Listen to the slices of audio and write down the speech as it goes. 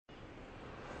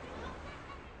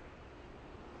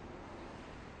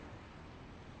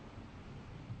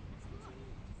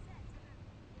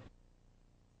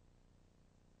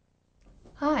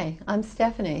Hi, I'm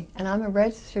Stephanie, and I'm a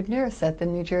registered nurse at the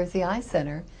New Jersey Eye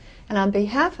Center. And on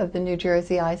behalf of the New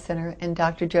Jersey Eye Center and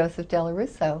Dr. Joseph Dello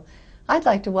Russo, I'd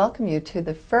like to welcome you to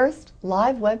the first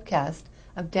live webcast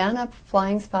of Down-Up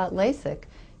Flying Spot LASIK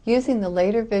using the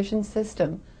later vision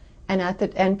system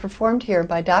and performed here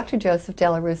by Dr. Joseph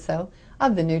Dello Russo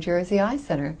of the New Jersey Eye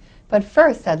Center. But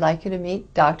first, I'd like you to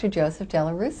meet Dr. Joseph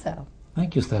Dello Russo.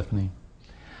 Thank you, Stephanie.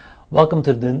 Welcome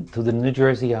to the New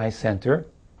Jersey Eye Center,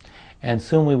 and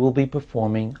soon we will be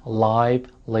performing live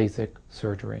LASIK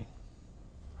surgery.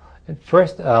 And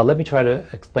first, let me try to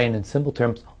explain in simple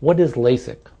terms, what is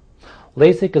LASIK?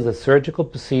 LASIK is a surgical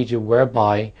procedure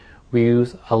whereby we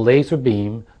use a laser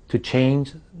beam to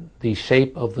change the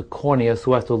shape of the cornea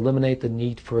so as to eliminate the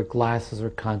need for glasses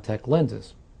or contact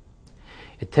lenses.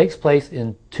 It takes place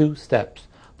in two steps.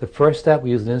 The first step, we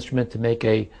use an instrument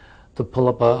to pull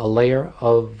up a layer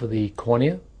of the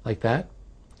cornea, like that,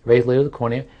 raised layer of the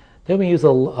cornea. Then we use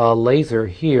a laser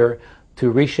here to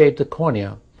reshape the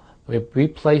cornea. We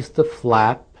replace the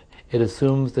flap, it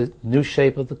assumes the new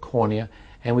shape of the cornea,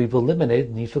 and we've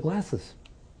eliminated the need for glasses.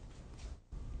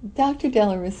 Dr.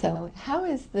 Dello Russo, how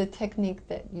is the technique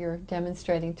that you're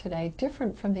demonstrating today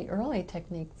different from the early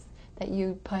techniques that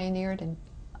you pioneered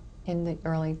in the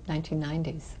early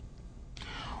 1990s?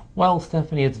 Well,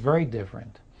 Stephanie, it's very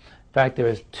different. In fact, there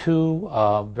is two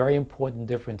very important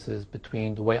differences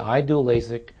between the way I do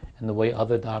LASIK and the way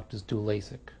other doctors do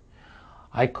LASIK.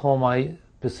 I call my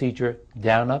procedure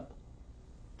down-up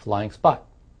flying spot.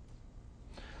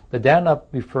 The down-up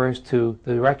refers to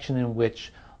the direction in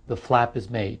which the flap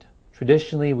is made.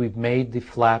 Traditionally, we've made the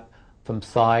flap from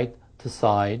side to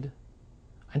side.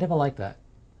 I never like that.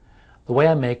 The way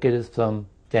I make it is from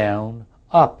down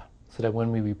up, so that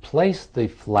when we replace the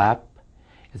flap,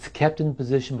 it's kept in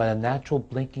position by the natural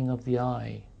blinking of the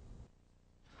eye.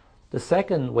 The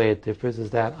second way it differs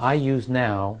is that I use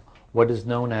now what is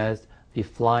known as the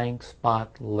flying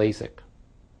spot LASIK.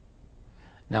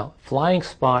 Now, flying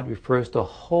spot refers to a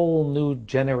whole new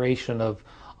generation of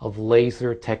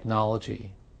laser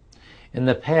technology. In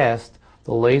the past,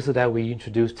 the laser that we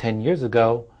introduced 10 years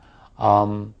ago,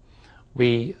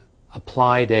 we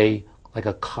applied a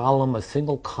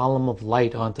single column of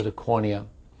light onto the cornea.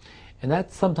 And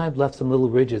that sometimes left some little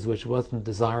ridges, which wasn't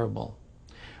desirable.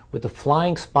 With the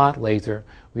flying spot laser,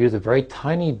 we use a very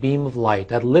tiny beam of light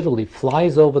that literally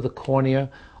flies over the cornea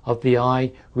of the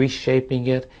eye, reshaping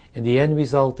it, and the end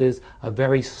result is a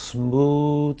very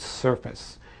smooth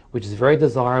surface, which is very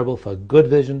desirable for good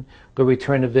vision, good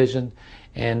return of vision,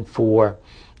 and for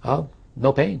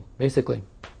no pain, basically.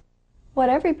 What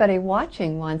everybody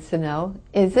watching wants to know,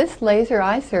 is this laser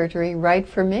eye surgery right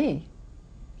for me?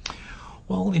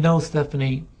 Well, you know,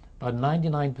 Stephanie, about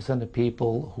 99% of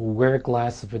people who wear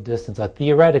glasses for distance are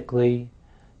theoretically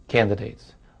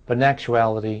candidates. But in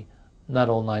actuality, not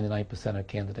all 99% are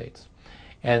candidates.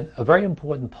 And a very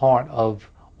important part of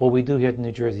what we do here at the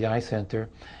New Jersey Eye Center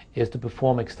is to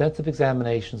perform extensive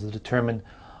examinations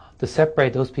to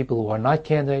separate those people who are not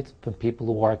candidates from people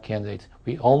who are candidates.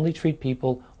 We only treat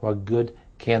people who are good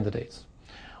candidates.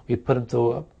 We put them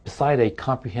through, beside a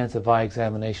comprehensive eye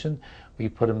examination, we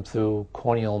put them through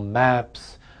corneal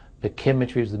maps,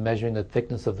 pachymetry, which is measuring the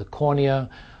thickness of the cornea,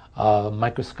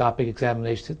 microscopic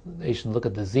examination, look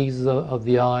at diseases of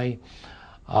the eye,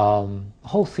 a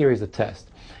whole series of tests.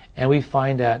 And we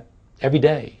find that every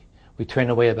day we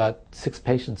turn away about 6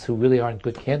 patients who really aren't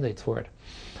good candidates for it.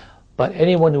 But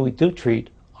anyone who we do treat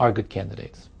are good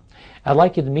candidates. I'd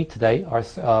like you to meet today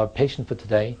our patient for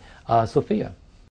today, Sophia.